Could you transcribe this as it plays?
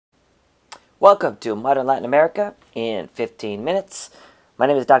Welcome to Modern Latin America in 15 minutes. My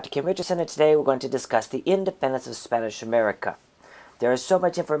name is Dr. Kim Richardson, and today we're going to discuss the independence of Spanish America. There is so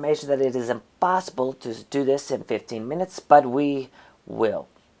much information that it is impossible to do this in 15 minutes, but we will.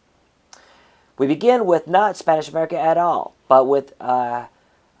 We begin with not Spanish America at all, but with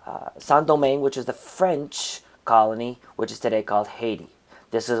Saint-Domingue, which is the French colony, which is today called Haiti.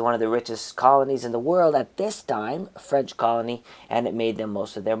 This is one of the richest colonies in the world at this time, a French colony, and it made them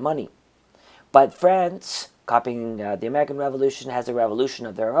most of their money. But France, copying the American Revolution, has a revolution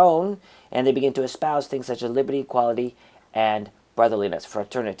of their own, and they begin to espouse things such as liberty, equality, and brotherliness,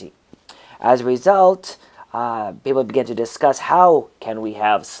 fraternity. As a result, people begin to discuss how can we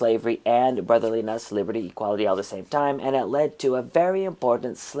have slavery and brotherliness, liberty, equality all at the same time, and it led to a very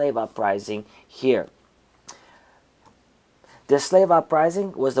important slave uprising here. This slave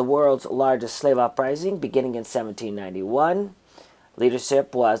uprising was the world's largest slave uprising, beginning in 1791.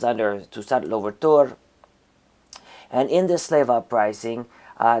 Leadership was under Toussaint Louverture. And in this slave uprising,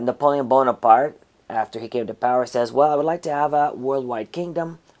 Napoleon Bonaparte, after he came to power, says, well, I would like to have a worldwide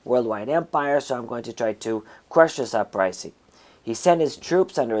kingdom, worldwide empire, so I'm going to try to crush this uprising. He sent his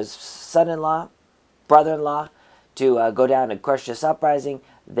troops under his son-in-law, brother-in-law, to go down and crush this uprising.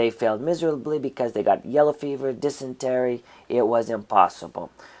 They failed miserably because they got yellow fever, dysentery. It was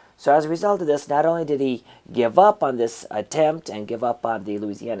impossible. So as a result of this, not only did he give up on this attempt and give up on the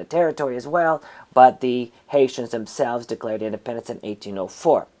Louisiana territory as well, but the Haitians themselves declared independence in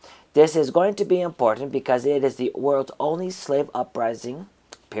 1804. This is going to be important because it is the world's only slave uprising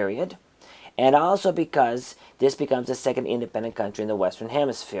period, and also because this becomes the second independent country in the Western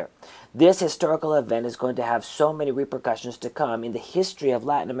Hemisphere. This historical event is going to have so many repercussions to come in the history of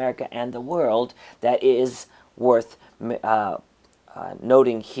Latin America and the world that is worth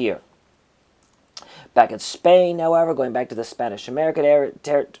noting here. Back in Spain, however, going back to the Spanish American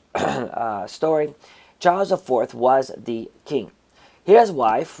story, Charles IV was the king. His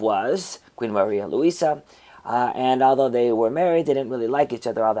wife was Queen Maria Luisa, and although they were married, they didn't really like each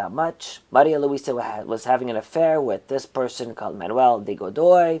other all that much. Maria Luisa was having an affair with this person called Manuel de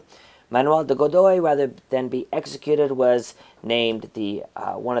Godoy. Manuel de Godoy, rather than be executed, was named the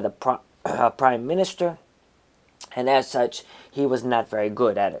one of the prime minister. And as such, he was not very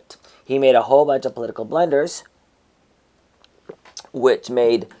good at it. He made a whole bunch of political blunders, which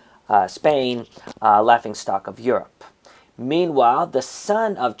made Spain a laughingstock of Europe. Meanwhile, the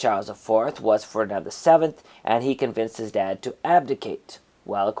son of Charles IV was Ferdinand VII, and he convinced his dad to abdicate.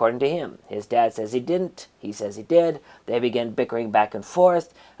 Well, according to him, his dad says he didn't, he says he did. They began bickering back and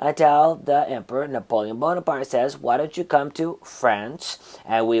forth until the Emperor Napoleon Bonaparte says, why don't you come to France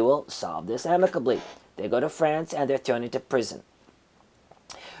and we will solve this amicably. They go to France and they're thrown into prison.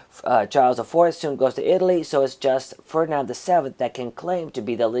 Charles IV soon goes to Italy, so it's just Ferdinand VII that can claim to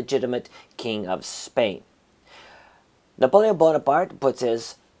be the legitimate king of Spain. Napoleon Bonaparte puts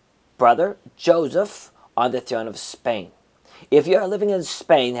his brother, Joseph, on the throne of Spain. If you're living in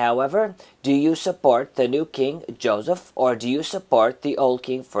Spain, however, do you support the new king, Joseph, or do you support the old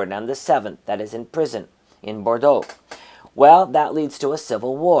king, Ferdinand VII, that is in prison in Bordeaux? Well, that leads to a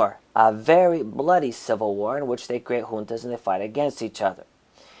civil war, a very bloody civil war in which they create juntas and they fight against each other.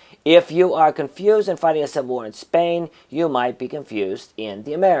 If you are confused in fighting a civil war in Spain, you might be confused in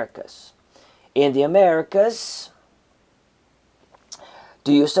the Americas. In the Americas,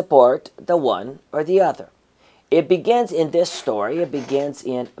 do you support the one or the other? It begins in this story, it begins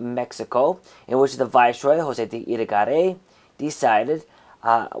in Mexico, in which the Viceroy, José de Irigaray, decided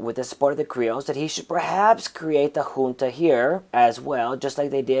with the support of the Creoles, that he should perhaps create the junta here as well, just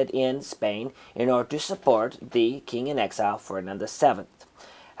like they did in Spain, in order to support the king in exile, Ferdinand VII.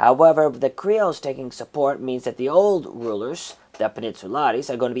 However, the Creoles taking support means that the old rulers, the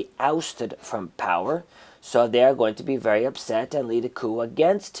Peninsulares, are going to be ousted from power, so they are going to be very upset and lead a coup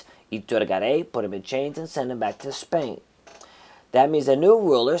against Iturbide, put him in chains, and send him back to Spain. That means a new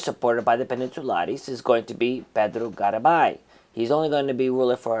ruler, supported by the Peninsulares, is going to be Pedro Garibay. He's only going to be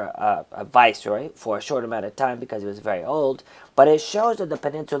ruler for a viceroy for a short amount of time because he was very old. But it shows that the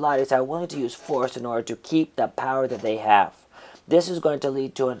Peninsulares are willing to use force in order to keep the power that they have. This is going to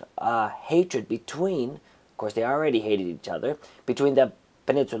lead to a hatred between, of course they already hated each other, between the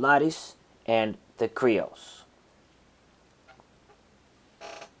Peninsulares and the Creoles.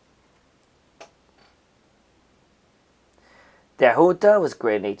 Their junta was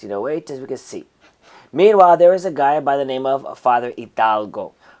created in 1808, as we can see. Meanwhile, there is a guy by the name of Father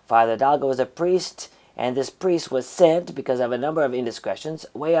Hidalgo. Father Hidalgo was a priest, and this priest was sent, because of a number of indiscretions,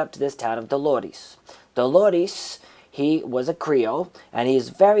 way up to this town of Dolores. Dolores, he was a Creole, and he is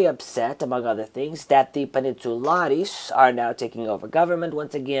very upset, among other things, that the Peninsulares are now taking over government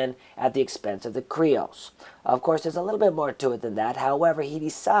once again at the expense of the Creoles. Of course, there's a little bit more to it than that. However, he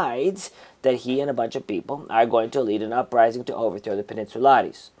decides that he and a bunch of people are going to lead an uprising to overthrow the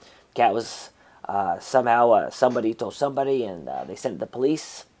Peninsulares. Cat was somehow somebody told somebody, and they sent the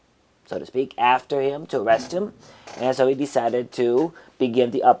police, so to speak, after him to arrest him. And so he decided to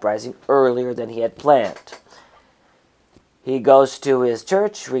begin the uprising earlier than he had planned. He goes to his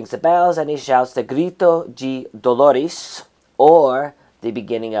church, rings the bells, and he shouts the Grito de Dolores, or the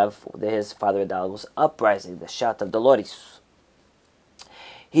beginning of his Father Hidalgo's uprising, the Shout of Dolores.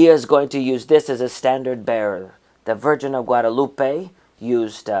 He is going to use this as a standard bearer, the Virgin of Guadalupe,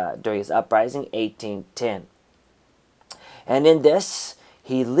 used during his uprising, 1810. And in this,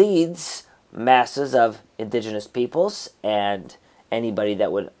 he leads masses of indigenous peoples and anybody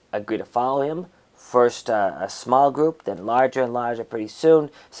that would agree to follow him. First a small group, then larger and larger pretty soon.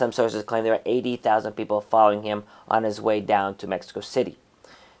 Some sources claim there are 80,000 people following him on his way down to Mexico City.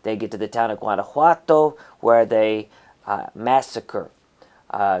 They get to the town of Guanajuato, where they massacre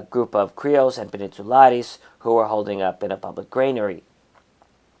a group of Creoles and Peninsulares who were holding up in a public granary.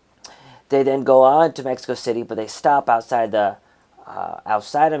 They then go on to Mexico City, but they stop outside of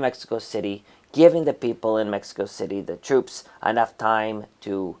Mexico City, giving the people in Mexico City, the troops, enough time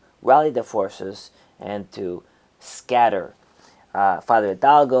to rally the forces and to scatter Father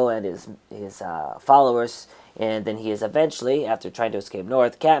Hidalgo and his followers. And then he is eventually, after trying to escape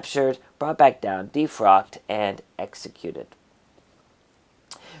north, captured, brought back down, defrocked, and executed.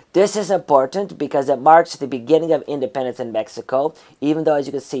 This is important because it marks the beginning of independence in Mexico, even though, as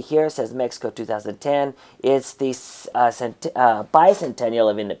you can see here, it says Mexico 2010. It's the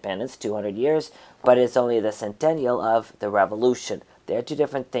bicentennial of independence, 200 years, but it's only the centennial of the revolution. They're two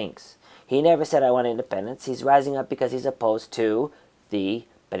different things. He never said, I want independence. He's rising up because he's opposed to the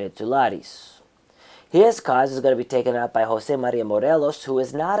Peninsulares. His cause is going to be taken up by José María Morelos, who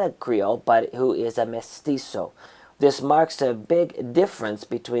is not a Creole, but who is a mestizo. This marks a big difference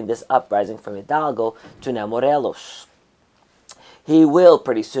between this uprising from Hidalgo to now Morelos. He will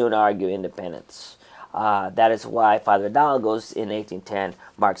pretty soon argue independence. That is why Father Hidalgo's in 1810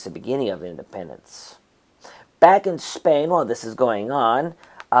 marks the beginning of independence. Back in Spain, while this is going on,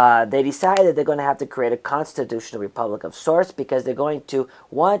 they decided they're going to have to create a constitutional republic of sorts because they're going to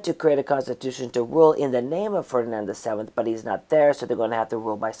want to create a constitution to rule in the name of Ferdinand VII, but he's not there, so they're going to have to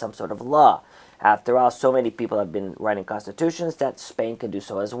rule by some sort of law. After all, so many people have been writing constitutions that Spain can do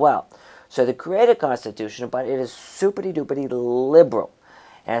so as well. So they create a constitution, but it is super-duper liberal.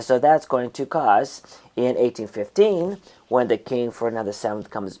 And so that's going to cause, in 1815, when the King Ferdinand VII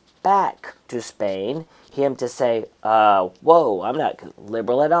comes back to Spain, him to say, whoa, I'm not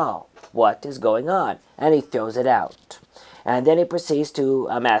liberal at all. What is going on? And he throws it out. And then he proceeds to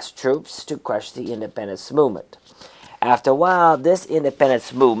amass troops to crush the independence movement. After a while, this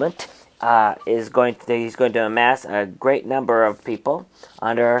independence movement he's going to amass a great number of people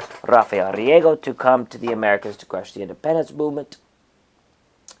under Rafael Riego to come to the Americas to crush the independence movement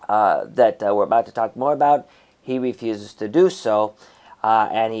that we're about to talk more about. He refuses to do so,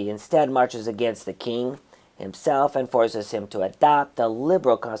 and he instead marches against the king himself and forces him to adopt the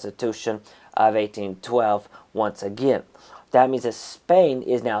liberal constitution of 1812 once again. That means that Spain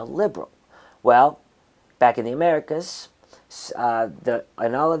is now liberal. Well, back in the Americas,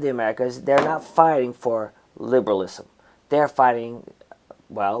 in all of the Americas, they're not fighting for liberalism. They're fighting,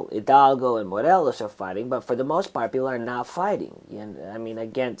 well, Hidalgo and Morelos are fighting, but for the most part, people are not fighting,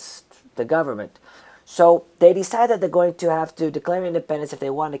 against the government. So they decide that they're going to have to declare independence if they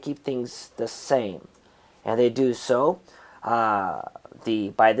want to keep things the same. And they do so.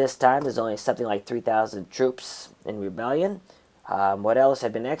 By this time, there's only something like 3,000 troops in rebellion. Morelos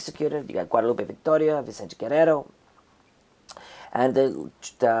had been executed. You got Guadalupe Victoria, Vicente Guerrero. And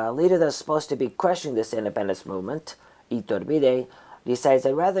the leader that's supposed to be crushing this independence movement, Iturbide, decides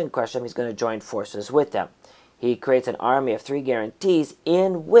that rather than crush them, he's going to join forces with them. He creates an army of 3 guarantees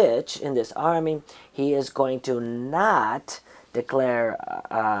in which, in this army, he is going to not declare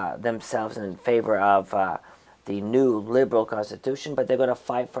themselves in favor of the new liberal constitution, but they're going to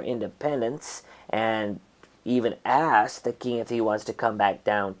fight for independence and even ask the king if he wants to come back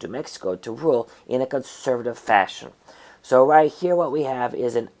down to Mexico to rule in a conservative fashion. So right here what we have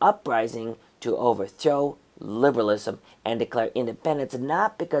is an uprising to overthrow liberalism and declare independence,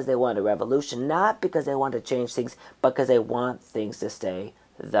 not because they want a revolution, not because they want to change things, but because they want things to stay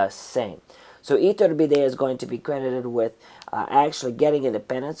the same. So Iturbide is going to be credited with actually getting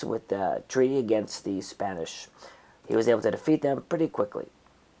independence with the treaty against the Spanish. He was able to defeat them pretty quickly.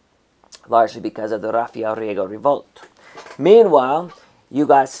 largely because of the Rafael Riego Revolt. Meanwhile, you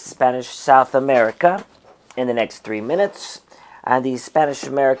got Spanish South America in the next 3 minutes, and the Spanish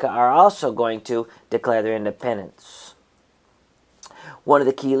America are also going to declare their independence. One of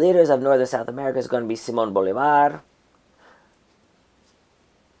the key leaders of Northern South America is going to be Simón Bolivar,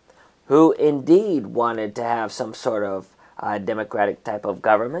 who indeed wanted to have some sort of democratic type of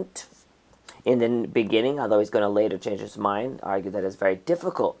government. In the beginning, although he's going to later change his mind, argue that it's very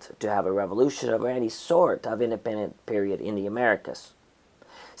difficult to have a revolution of any sort of independent period in the Americas.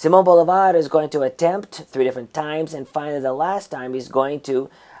 Simón Bolivar is going to attempt 3 different times, and finally the last time he's going to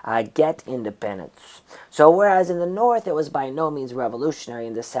get independence. So whereas in the north it was by no means revolutionary,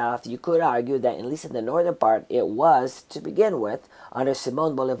 in the south you could argue that at least in the northern part it was to begin with. Under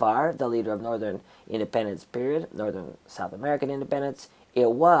Simón Bolivar, the leader of northern independence period, northern South American independence,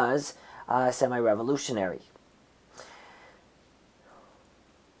 it was semi-revolutionary.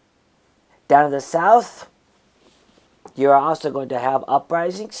 Down in the south, you're also going to have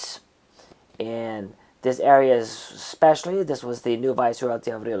uprisings, and this area is especially, this was the new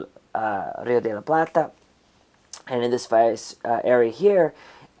viceroyalty of Rio de la Plata, and in this area here,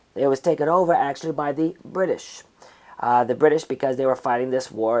 it was taken over actually by the British. The British, because they were fighting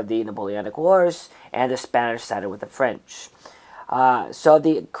this war, the Napoleonic Wars, and the Spanish sided with the French. So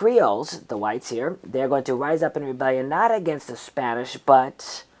the Creoles, the whites here, they're going to rise up in rebellion not against the Spanish,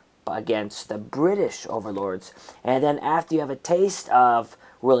 but against the British overlords. And then after you have a taste of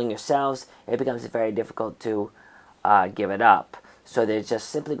ruling yourselves, it becomes very difficult to give it up. So they're just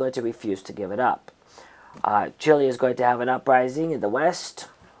simply going to refuse to give it up. Chile is going to have an uprising in the west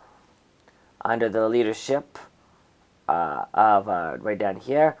under the leadership of, right down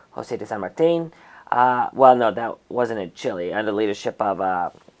here, José de San Martin. Well, no, that wasn't in Chile, under the leadership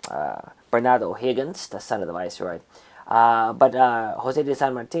of Bernardo O'Higgins, the son of the viceroy. But José de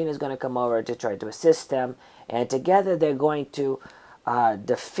San Martin is going to come over to try to assist them, and together they're going to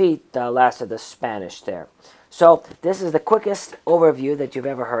defeat the last of the Spanish there. So this is the quickest overview that you've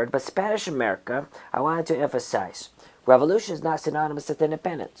ever heard, but Spanish America, I wanted to emphasize, revolution is not synonymous with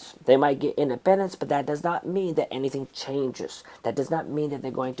independence. They might get independence, but that does not mean that anything changes. That does not mean that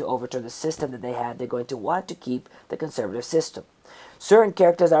they're going to overturn the system that they had. They're going to want to keep the conservative system. Certain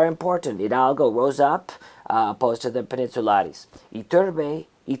characters are important. Hidalgo rose up, opposed to the Peninsulares.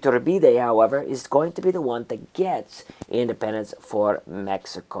 Iturbide, however, is going to be the one that gets independence for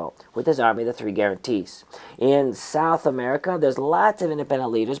Mexico with his army, the Three Guarantees. In South America, there's lots of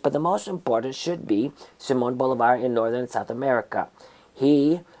independent leaders, but the most important should be Simón Bolivar in Northern South America.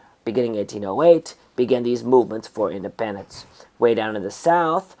 He, beginning 1808, began these movements for independence. Way down in the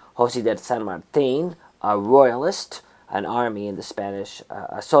south, José de San Martin, a royalist, an army in the Spanish,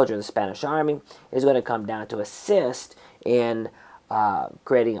 a soldier in the Spanish army, is going to come down to assist in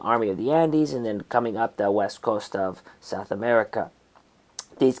creating an army of the Andes and then coming up the west coast of South America.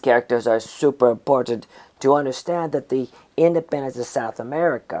 These characters are super important to understand that the independence of South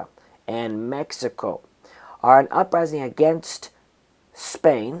America and Mexico are an uprising against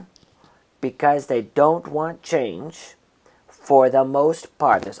Spain because they don't want change for the most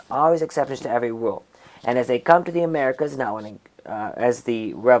part. There's always exceptions to every rule. And as they come to the Americas, not wanting, as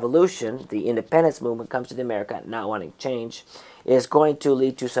the revolution, the independence movement comes to the America, not wanting change, is going to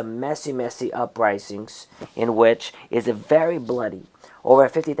lead to some messy uprisings in which is very bloody. Over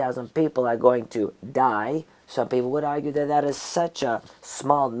 50,000 people are going to die. Some people would argue that that is such a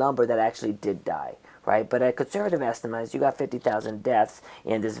small number that actually did die, right? But at conservative estimates, you got 50,000 deaths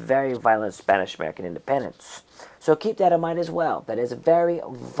in this very violent Spanish-American independence. So keep that in mind as well. That is very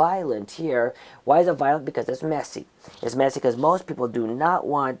violent here. Why is it violent? Because it's messy. It's messy because most people do not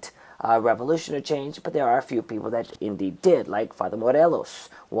want revolution or change, but there are a few people that indeed did, like Father Morelos,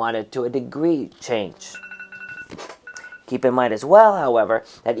 wanted to a degree change. Keep in mind as well, however,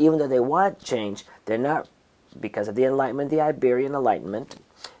 that even though they want change, they're not, because of the Enlightenment, the Iberian Enlightenment,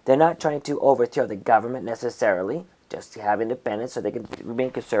 they're not trying to overthrow the government necessarily, just to have independence so they can remain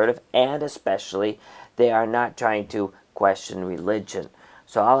conservative, and especially they are not trying to question religion.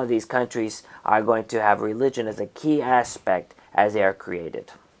 So all of these countries are going to have religion as a key aspect as they are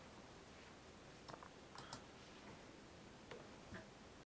created.